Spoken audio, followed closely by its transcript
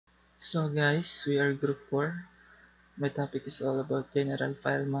So guys, we are group 4. My topic is all about general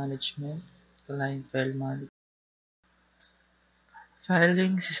file management, client file management.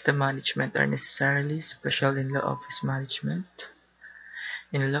 Filing system management are necessarily special in law office management.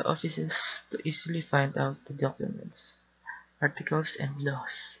 In law offices, to easily find out the documents, articles, and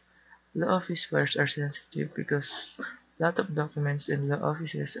laws. Law office files are sensitive because a lot of documents in law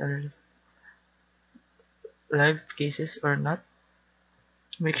offices are live cases or not.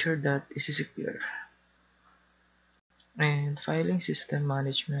 Make sure that it is secure. And filing system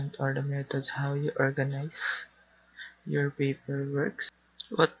management are the methods how you organize your paperwork.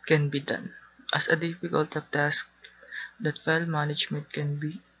 What can be done? As a difficult of task that file management can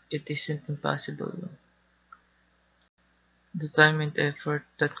be, it isn't impossible. The time and effort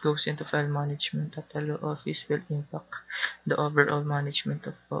that goes into file management at a law office will impact the overall management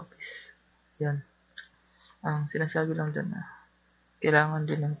of office. Yan. Ang sinasabi lang dyan na kailangan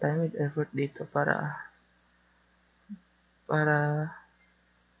din ng time and effort dito para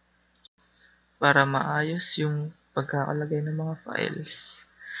para maayos yung pagkakalagay ng mga files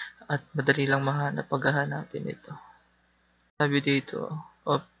at madali lang mahanap pag hahanapin ito. Sabi dito,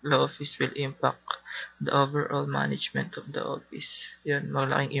 law office will impact the overall management of the office. Yan,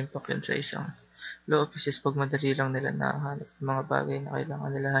 malaking impact yun sa isang law offices pag madali lang nila nahanap yung mga bagay na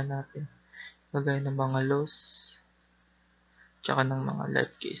kailangan nila hanapin. Kagaya ng mga laws, tsaka ng mga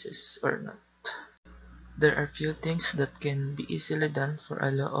live cases or not. There are few things that can be easily done for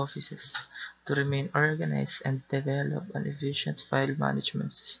a law offices to remain organized and develop an efficient file management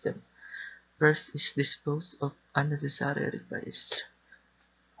system. First is dispose of unnecessary files.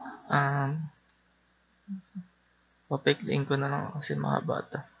 Papikliin ko na lang kasi mahaba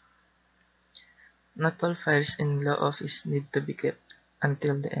to. Not all files in law office need to be kept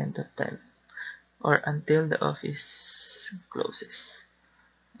until the end of time or until the office closes.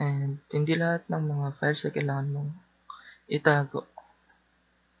 And hindi lahat ng mga files ay kailangan mong itago.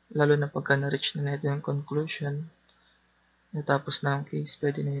 Lalo na pagka na-reach na natin yung conclusion, natapos na ang case,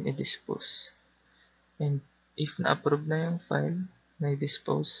 pwede na yun i-dispose. And if na-approve na yung file na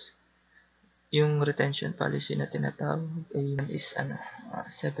i-dispose, yung retention policy na tinatawag ay is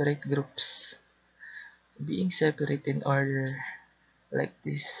separate groups. Being separate in order like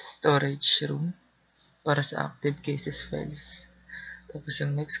this storage room para sa active cases files. Tapos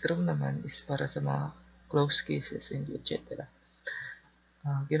yung next room naman is para sa mga closed cases and etc.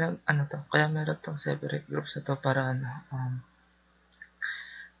 Kaya meron tong separate groups na to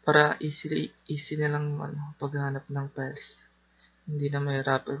para easy na lang paghanap ng files. Hindi na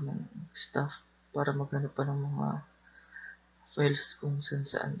mahirapan ng staff para maghanap pa ng mga files kung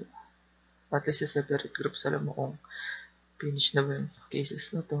saan. At least sa separate groups, alam mo kung finish na ba yung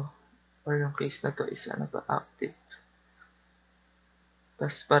cases na to or yung case na to is pa active.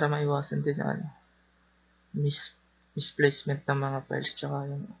 Tapos para maiwasan din yung misplacement ng mga files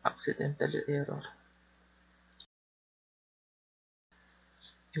tsaka yung accidental error.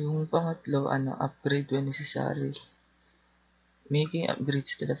 Yung pangatlo, upgrade when necessary. Making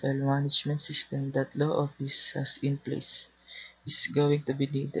upgrades to the file management system that law office has in place is going to be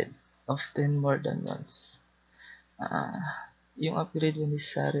needed, often more than once. Yung upgrade when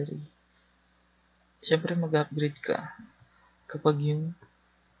necessary, syempre mag-upgrade ka kapag yung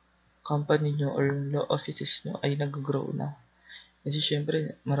company nyo or law offices nyo ay nag-grow na. Kasi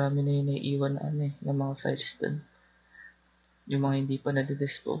syempre marami na yung naiiwan na mga files dun. Yung mga hindi pa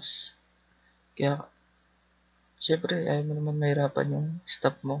na-dispose. Kaya syempre ayaw mo naman mahirapan yung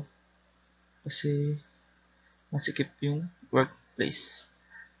staff mo kasi masikip yung workplace.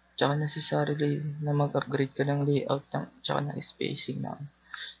 Tsaka necessarily na mag-upgrade ka ng layout tsaka ng spacing ng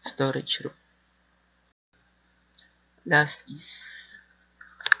storage room. Last is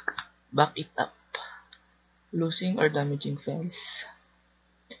back it up. Losing or damaging files.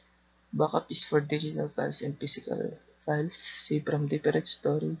 Backup is for digital files and physical files saved from different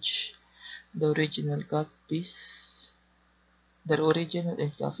storage. The original and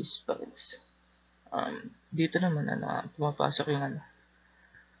copies files. Dito naman pumapasok yung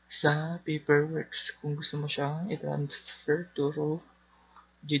sa paperworks kung gusto mo siyang i-transfer to raw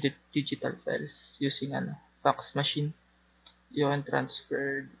digital files using fax machine. You can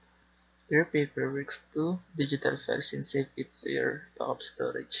transfer your paperworks to digital files and save it to your backup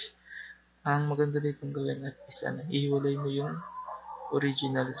storage. Ang maganda ditong gawin is ihiwalay mo yung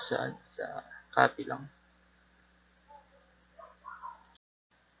original sa copy lang.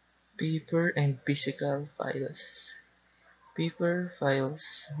 Paper and physical files. Paper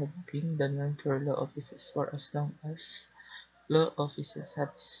files have been the norm for law offices for as long as law offices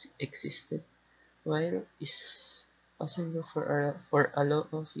have existed, while possible for a law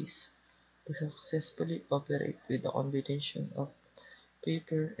office to successfully operate with a combination of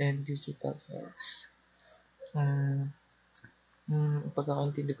paper and digital files. Hmm,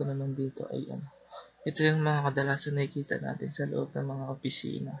 pagkakaintindi ko naman dito ay ito yung mga kadalasan nakikita natin sa loob ng mga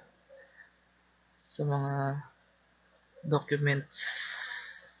opisina, sa mga documents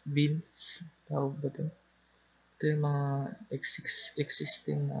bins, tawag ba ito? Ito yung mga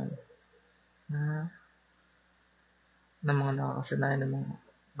existing na, na mga nakakasanayan ng mga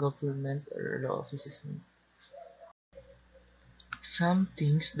government or law offices. Some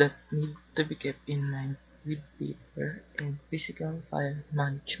things that need to be kept in mind with paper and physical file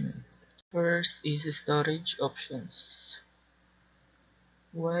management. First is storage options.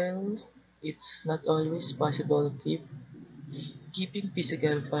 While it's not always possible keeping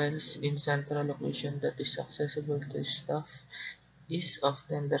physical files in central location that is accessible to staff is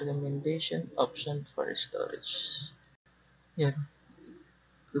often the recommendation option for storage. Yan.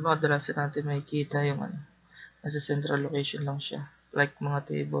 Yung mga kadalasan natin makikita yung nasa central location lang siya. Like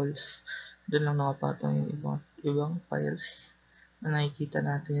mga tables, doon lang nakapatong yung ibang files na nakikita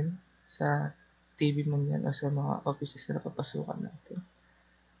natin sa TV man yan o sa mga offices na napapasukan natin.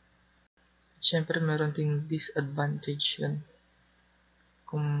 Siyempre, meron ding disadvantage yun.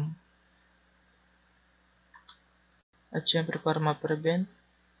 At siyempre, para ma-prevent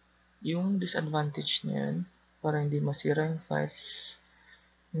yung disadvantage na yun, para hindi masira yung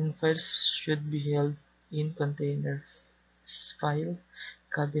files should be held in containers, file,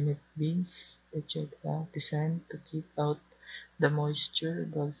 cabinet bins, etc. designed to keep out the moisture,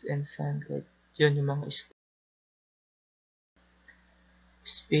 bugs, and sunlight. Yun yung mga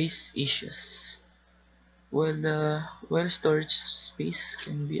space issues. While storage space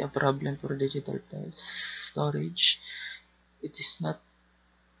can be a problem for digital files storage, it is not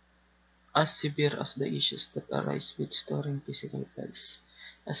as severe as the issues that arise with storing physical files.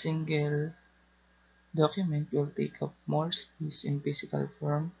 A single document will take up more space in physical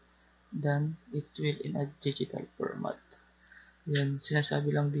form than it will in a digital format. Yan,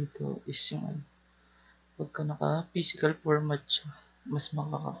 sinasabi lang dito is yung pagka naka-physical format siya, mas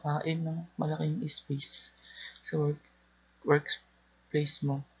makakakain ng malaking space sa workspace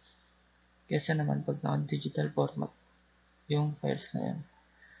mo. Kesa naman pag naka-digital format yung files na yan.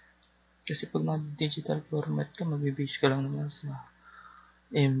 Kasi pag naka-digital format ka, mag-base ka lang naman sa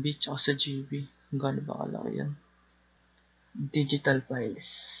MB tsaka sa GB. Kung gaano ba kalaki yan. Digital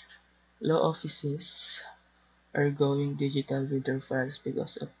files. Law offices are going digital with their files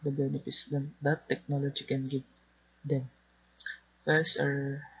because of the benefits that technology can give them. Files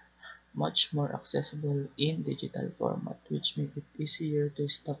are much more accessible in digital format, which make it easier to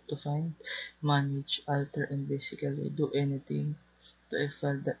stop to find, manage, alter, and basically do anything to a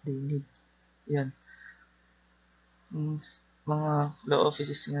file that they need. Yan. Mga law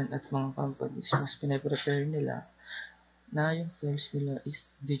offices yan at mga companies, mas pinaprepare nila na yung files nila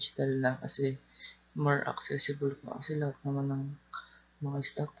is digital na kasi more accessible pa. Kasi lahat naman ng mga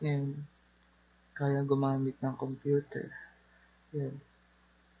stock ngayon kaya gumamit ng computer. Yan.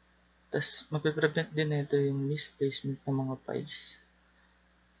 Tapos, mapiprevent din ito yung misplacement ng mga files.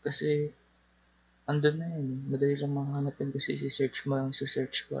 Kasi, andun na yun. Madali lang makahanapin kasi si-search mo lang sa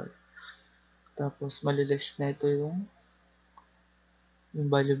search bar. Tapos, maliless na ito yung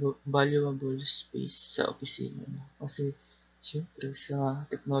valuable space sa opisina mo. Kasi, syempre, sa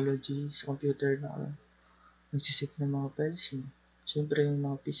technology, sa computer na nagsisip ng mga files mo. Syempre, yung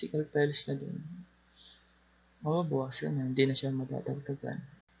mga physical files na dun, mababawasan na, hindi na siya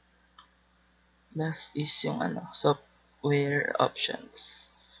madadagdagan. Last is yung software options.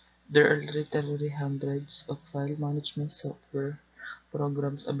 There are literally hundreds of file management software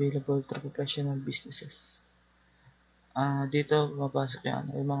programs available to professional businesses. Dito mapasok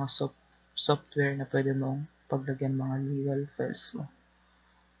yung mga software na pwede mong paglagyan mga legal files mo.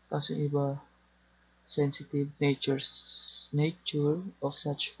 Kasi iba sensitive nature of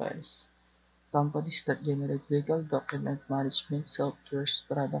such files. Companies that generate legal document management software's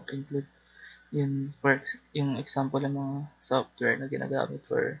product include yung example ng mga software na ginagamit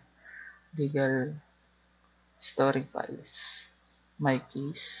for legal storing files.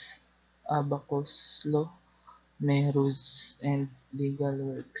 MyCase, Abacus Law, Mehruz, and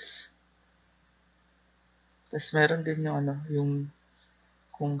LegalWorks. Tapos meron din yung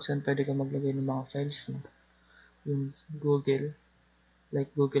kung saan pwede ka maglagay ng mga files mo. Yung Google,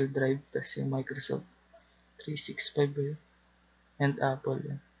 like Google Drive, tapos yung Microsoft 365 and Apple.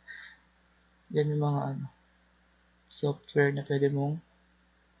 Yan yung mga software na pwede mong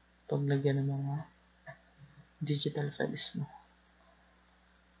paglagyan ng mga digital files mo.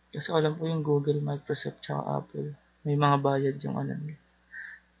 Kasi alam ko yung Google, Microsoft, tsaka Apple. may mga bayad yung ano nila,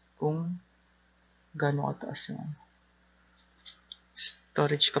 kung gaano kataas yung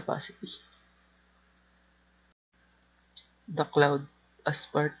storage capacity. The cloud as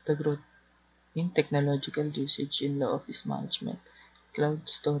part of the growth in technological usage in law office management, cloud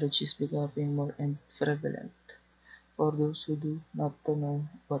storage is becoming more and prevalent. For those who do not know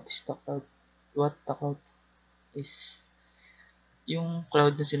what the cloud is, yung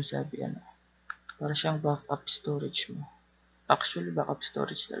cloud na sinasabi, para siyang backup storage mo. Actually, backup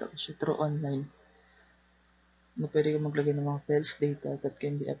storage talaga siya through online, na pwede ka maglagay ng mga files, data that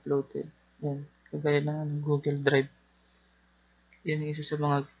can be uploaded. Yan, kagaya ng Google Drive. Yan yung isa sa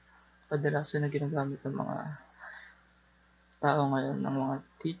mga kadalasan na ginagamit ng mga tao ngayon, ng mga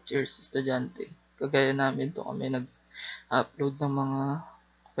teachers, estudyante. Kagaya namin to, kami nag-upload ng mga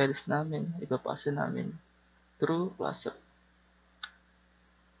files namin, ipapasa namin through WhatsApp.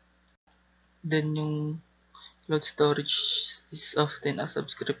 Then yung cloud storage is often a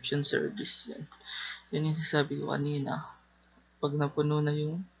subscription service. Yan yung sasabi ko kanina. Pag napuno na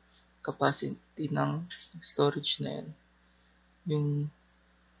yung capacity ng storage na yan, yung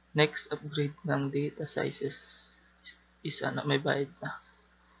next upgrade ng data sizes is may bayad na.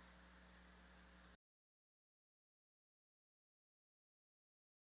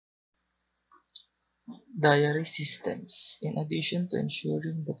 Diary systems. In addition to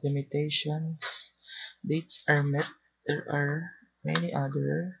ensuring that dates are met, there are many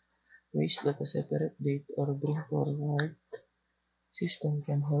other ways that a separate date or bring forward system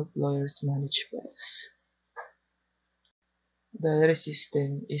can help lawyers manage files. Diary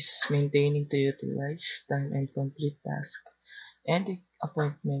system is maintaining to utilize time and complete tasks and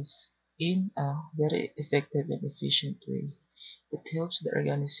appointments in a very effective and efficient way. It helps the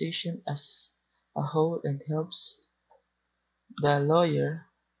organization as a whole and helps the lawyer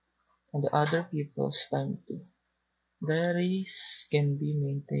and the other people's time too. Diaries can be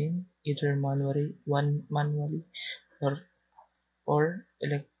maintained either manually or, or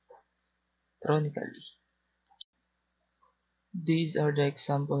electronically. These are the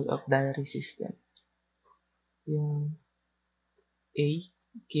example of diary system. Yung A,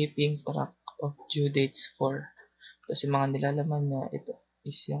 keeping track of due dates for. Kasi mga nilalaman niya, ito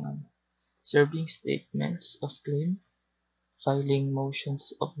is yung serving statements of claim, filing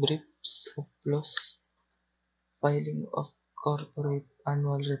motions of briefs of loss, filing of corporate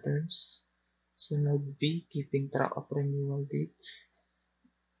annual returns. Sunod B, keeping track of renewal dates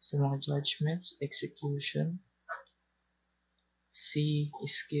sa mga judgments, execution.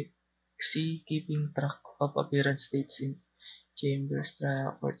 Keeping track of appearance dates in chambers,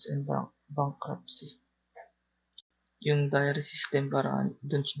 trial courts, and bankruptcy. Yung diary system, parang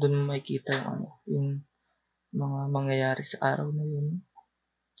dun mo makikita yung mga mangyayari sa araw na yun,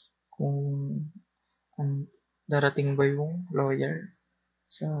 kung darating ba yung lawyer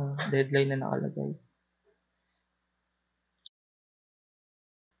sa deadline na nakalagay.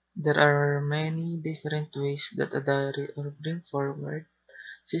 There are many different ways that a diary or bring forward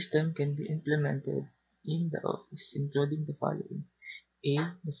system can be implemented in the office, including the following. A.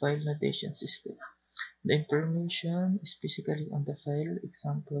 The file notation system. The information is physically on the file.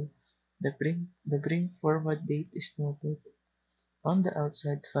 Example, the bring forward date is noted on the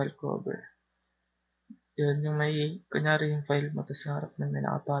outside file cover. Yun, yung kunyari yung file mo, sa harap na may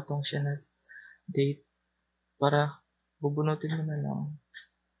nakapatong siya na date, para bubunutin mo na lang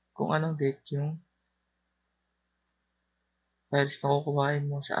kung anong date yung files na kukuhain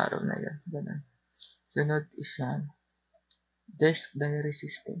mo sa araw na yun. Ganun. Sunod is desk diary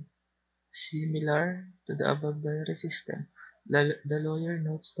system. Similar to the above diary system, the lawyer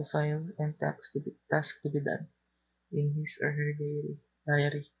notes the file and task to be done in his or her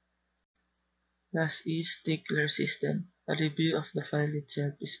diary. Last is tickler system. A review of the file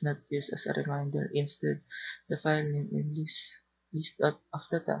itself is not used as a reminder. Instead, the file name and list of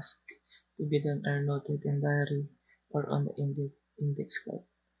the task to be done are noted in diary or on the index card.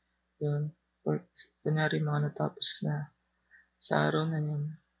 Yun. Kunyari mga natapos na sa araw na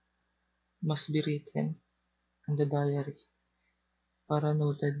yun, must be written in the diary para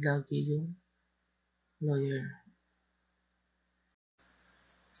noted lagi yung lawyer.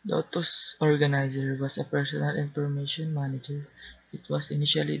 Lotus Organizer was a personal information manager. It was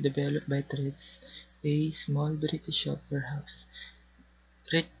initially developed by Threads, a small British software house.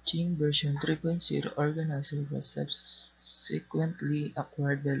 Reaching version 3.0, Organizer was subsequently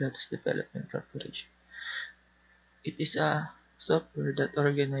acquired by Lotus Development Corporation. It is a software that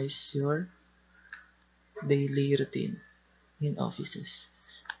organizes your daily routine in offices.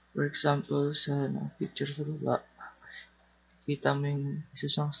 For example, sa picture sa baba, kita mo yung isa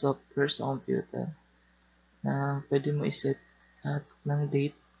siyang software sa computer na pwede mo iset at ng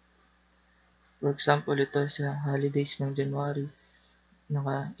date. For example, ito sa holidays ng January,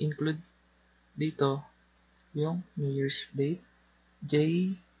 naka-include dito yung New Year's date,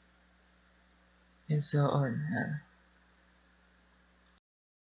 day, and so on.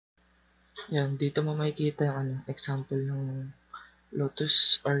 Yan, dito mo makikita yung example ng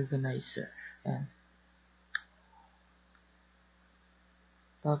Lotus Organizer. Yan.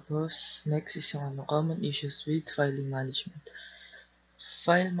 Tapos, next is yung common issues with filing management.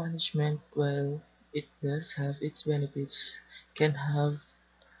 File management, while it does have its benefits, can have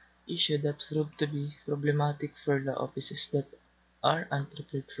issues that prove to be problematic for the offices that are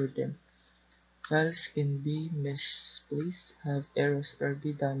unprepared for them. Files can be misplaced, have errors, or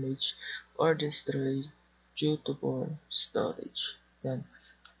be damaged or destroyed due to poor storage. Yan.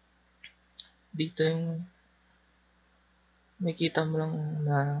 Dito yung makita mo lang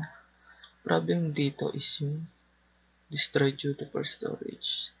na problem dito is yung destroyed due to poor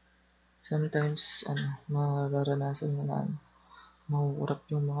storage. Sometimes, mararanasan mo na mahuhurap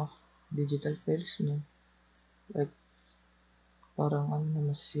yung mga digital files mo. Like, parang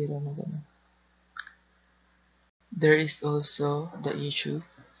masisira na gano'n. There is also the issue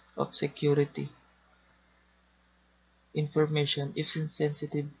of security. Information, if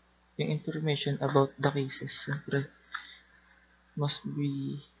sensitive, yung information about the cases, syempre, must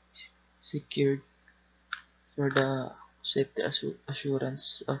be secured for the safety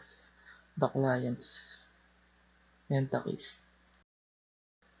assurance of the clients and the case.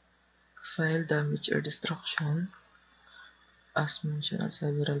 File damage or destruction. As mentioned on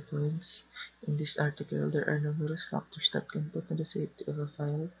several points in this article, there are numerous factors that can put the safety of a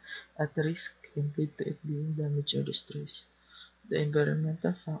file at risk and lead to it being damaged or destroyed. The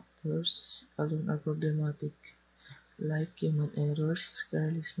environmental factors alone are problematic, like human errors,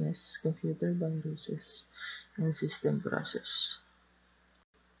 carelessness, computer viruses, and system process.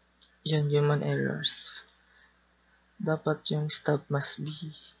 Yan, human errors. Dapat yung staff must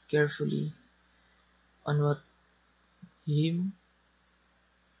be carefully on what him,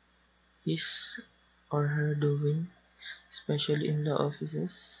 his, or her doing, especially in law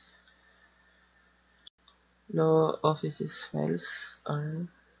offices. Law offices files are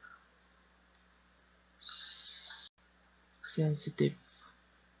sensitive.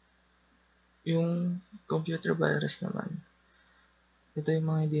 Yung computer virus naman, ito yung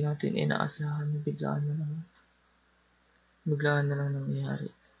mga hindi natin inaasahan na biglaan na lang nangyayari.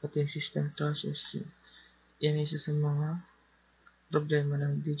 Pati yung system process, yan isa sa mga problema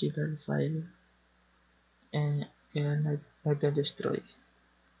ng digital file and kaya nagda-destroy.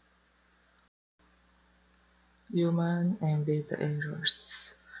 Human and data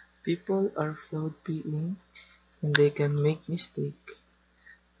errors. People are flawed beings and they can make mistake.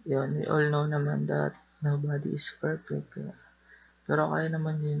 Yan, we all know naman that nobody is perfect. Pero kaya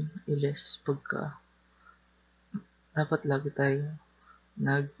naman yun i-less pagka dapat lagi tayo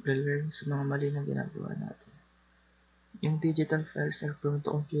nag-learn sa mga mali na ginagawa natin. Yung digital files are prone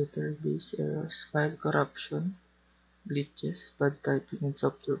to computer-based errors, file corruption, glitches, bad typing, and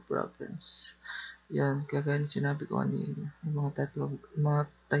software problems. Yan, kagaya ng sinabi ko kanina, yung mga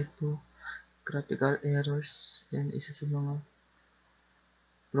typographical errors, yan isa sa mga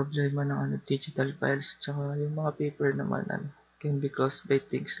problema ng digital files, tsaka yung mga paper naman can be caused by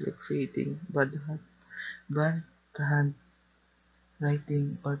things like fading, bad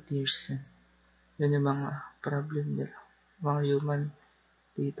handwriting, or tears. Yun yung mga problem nila, mga human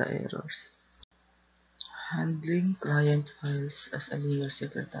data errors. Handling client files as a legal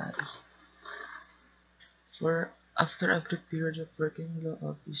secretary. After a brief period of working in law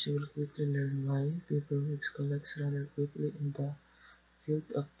office, you will quickly learn why paperwork collects rather quickly in the field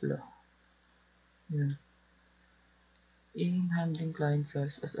of law. Yun. In handling client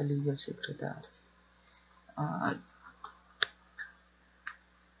files as a legal secretary.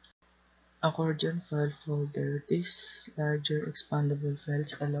 Accordion file folder. These larger expandable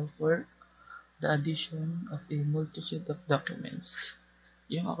files allow for the addition of a multitude of documents.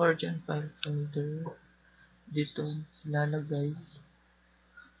 Yung accordion file folder, dito lalagay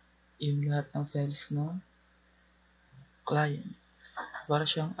yung lahat ng files ng client. Para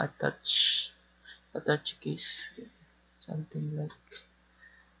siyang attach case. Something like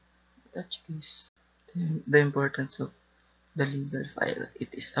attach case. The importance of the legal file.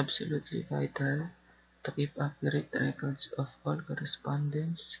 It is absolutely vital to keep accurate records of all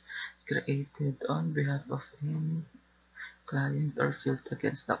correspondence created on behalf of any client or filed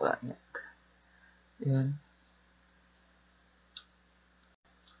against the client. Yan.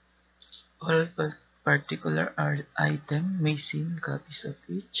 All particular item may seen copies of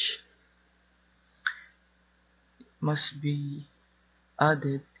each must be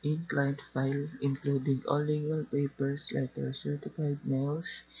added in client file, including all legal papers, letters, certified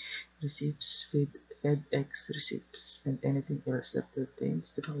mails, receipts, FedEx receipts, and anything else that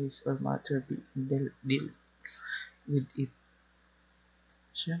pertains to the case or matter being deal with it.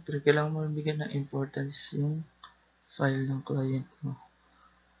 Siyempre, kailangan mo bigyan ng importance yung file ng client mo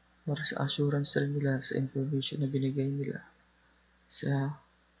para sa assurance rin nila sa information na binigay nila sa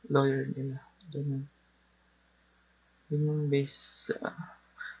lawyer nila. Ganun. Yun yung based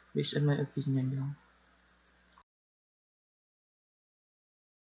on my opinion lang.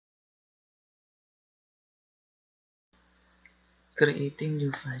 Creating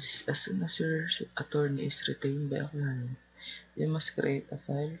new files. As soon as your attorney is retained by a client, you must create a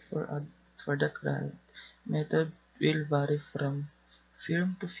file for that client. Method will vary from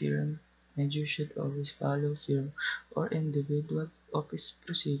firm to firm, and you should always follow firm or individual office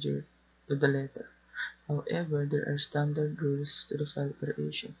procedure to the letter. However, there are standard rules to the file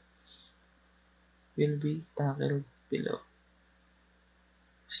creation will be tackled below.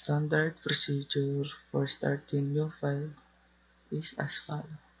 Standard procedure for starting new file is as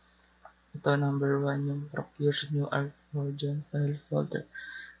follows. Ito, number 1, yung procure new accordion file folder.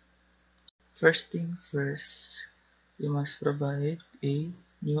 First thing first, you must provide a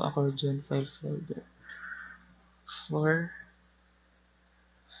new accordion file folder for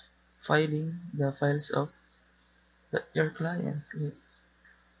filing the files of your client.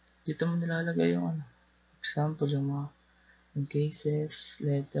 Dito mo nilalagay yung example, yung cases,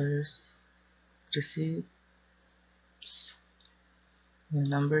 letters, receipts.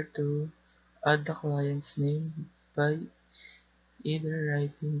 Number 2, add the client's name by either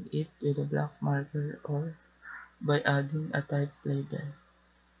writing it with a black marker or by adding a type label.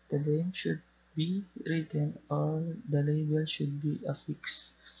 The name should be written or the label should be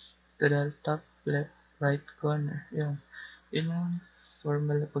affixed to the top left right corner. Yun yung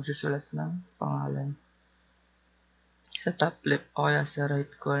formal na pagsusulat ng pangalan. Sa top left o kaya sa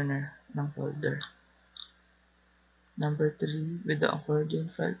right corner ng folder. Number 3, with the accordion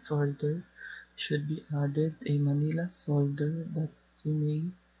file folder, should be added a Manila folder that you may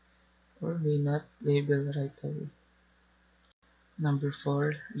or may not label right away. Number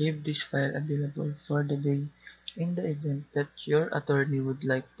 4, leave this file available for the day in the event that your attorney would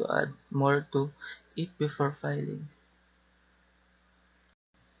like to add more to it before filing.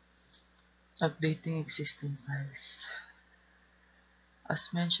 Updating existing files.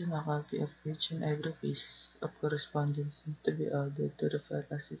 As mentioned, a copy of each and every piece of correspondence needs to be added to the file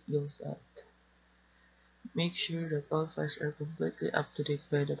as it goes out. Make sure that all files are completely up to date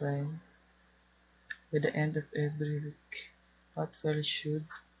by the end of every week. Hot files should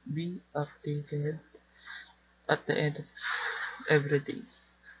be updated at the end of every day,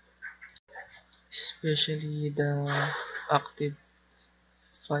 especially the active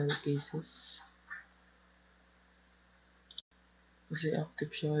file cases. Kasi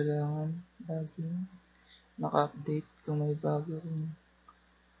active siya, kailangan laging naka-update kung may bago kung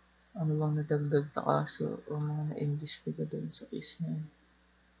ano bang nadagdag na kaso o mga na-investiga doon sa case na yun.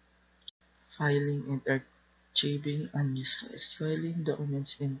 Filing and archiving unused files. Filing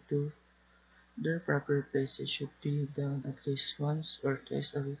documents into their proper places should be done at least once or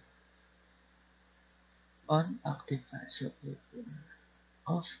twice a week on active files of paper.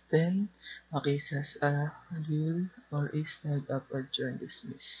 Often, a case has a rule or is tied up or adjourned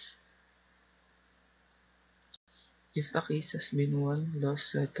dismissed. If a case has been won,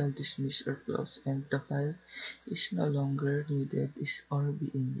 lost, settled, dismissed, or closed, and the file is no longer needed or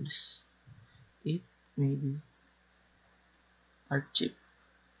being used, it may be archived.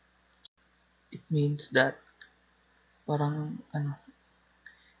 It means that parang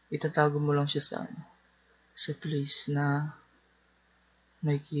itatago mo lang siya sa place na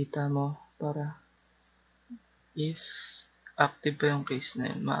makikita mo para if active pa yung case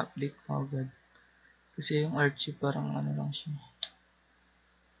na yun, ma-update mo agad. Kasi yung archive parang lang siya.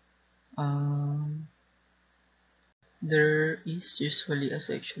 There is usually a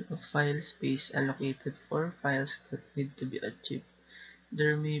section of file space allocated for files that need to be archived.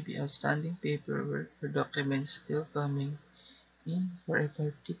 There may be outstanding paperwork or documents still coming in for a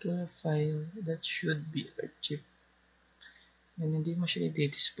particular file that should be archived. Yan, hindi mo siya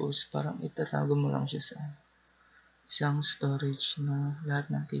i-dispose, parang itatago mo lang siya sa isang storage na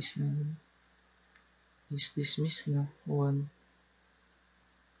lahat ng case na yun is dismissed na, won.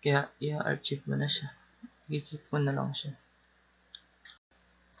 Kaya i-archive mo na siya. I-keep mo na lang siya.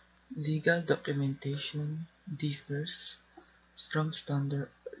 Legal documentation differs from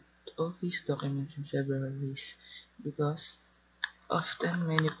standard office documents in several ways because often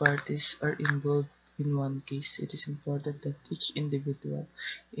many parties are involved In one case, it is important that each individual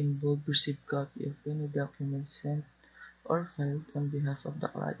involved receive copy of any document sent or filed on behalf of the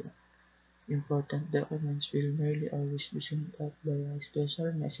client. Important documents will nearly always be sent out by a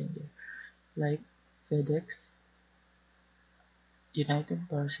special messenger, like FedEx, United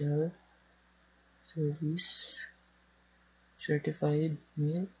Parcel Service, certified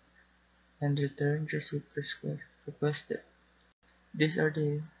mail, and return receipt requested. These are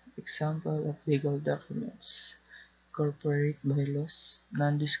the example of legal documents: corporate bylaws,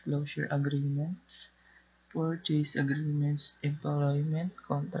 non-disclosure agreements, purchase agreements, employment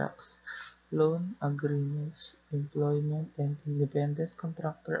contracts, loan agreements, employment and independent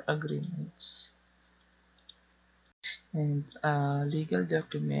contractor agreements. And a legal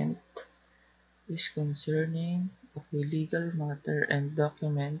document is concerning of a legal matter and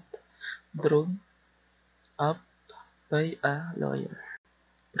document drawn up by a lawyer.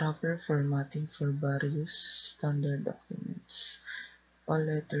 Proper formatting for various standard documents. All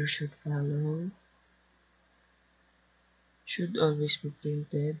letters should always be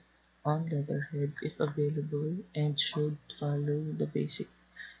printed on letterhead if available and should follow the basic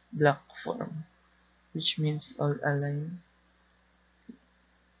block form, which means all align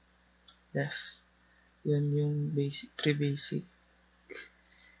left. Yun yung three basic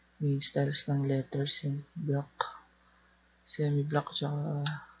may styles ng letters, yung block, semi-block, tsaka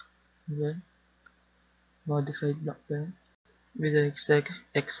yun, modified block pen. With the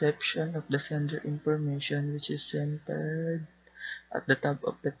exception of the sender information, which is centered at the top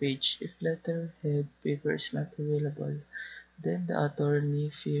of the page. If letterhead paper is not available, then the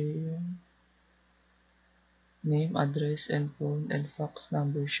attorney firm name, address, and phone and fax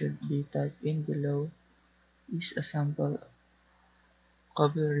number should be typed in below is a sample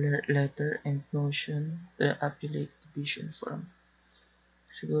cover letter and motion the appellate division form.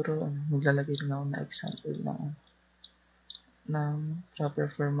 Siguro maglalagay lang ako na example ng proper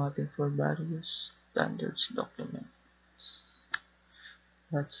formatting for various standards documents.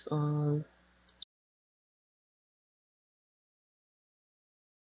 That's all.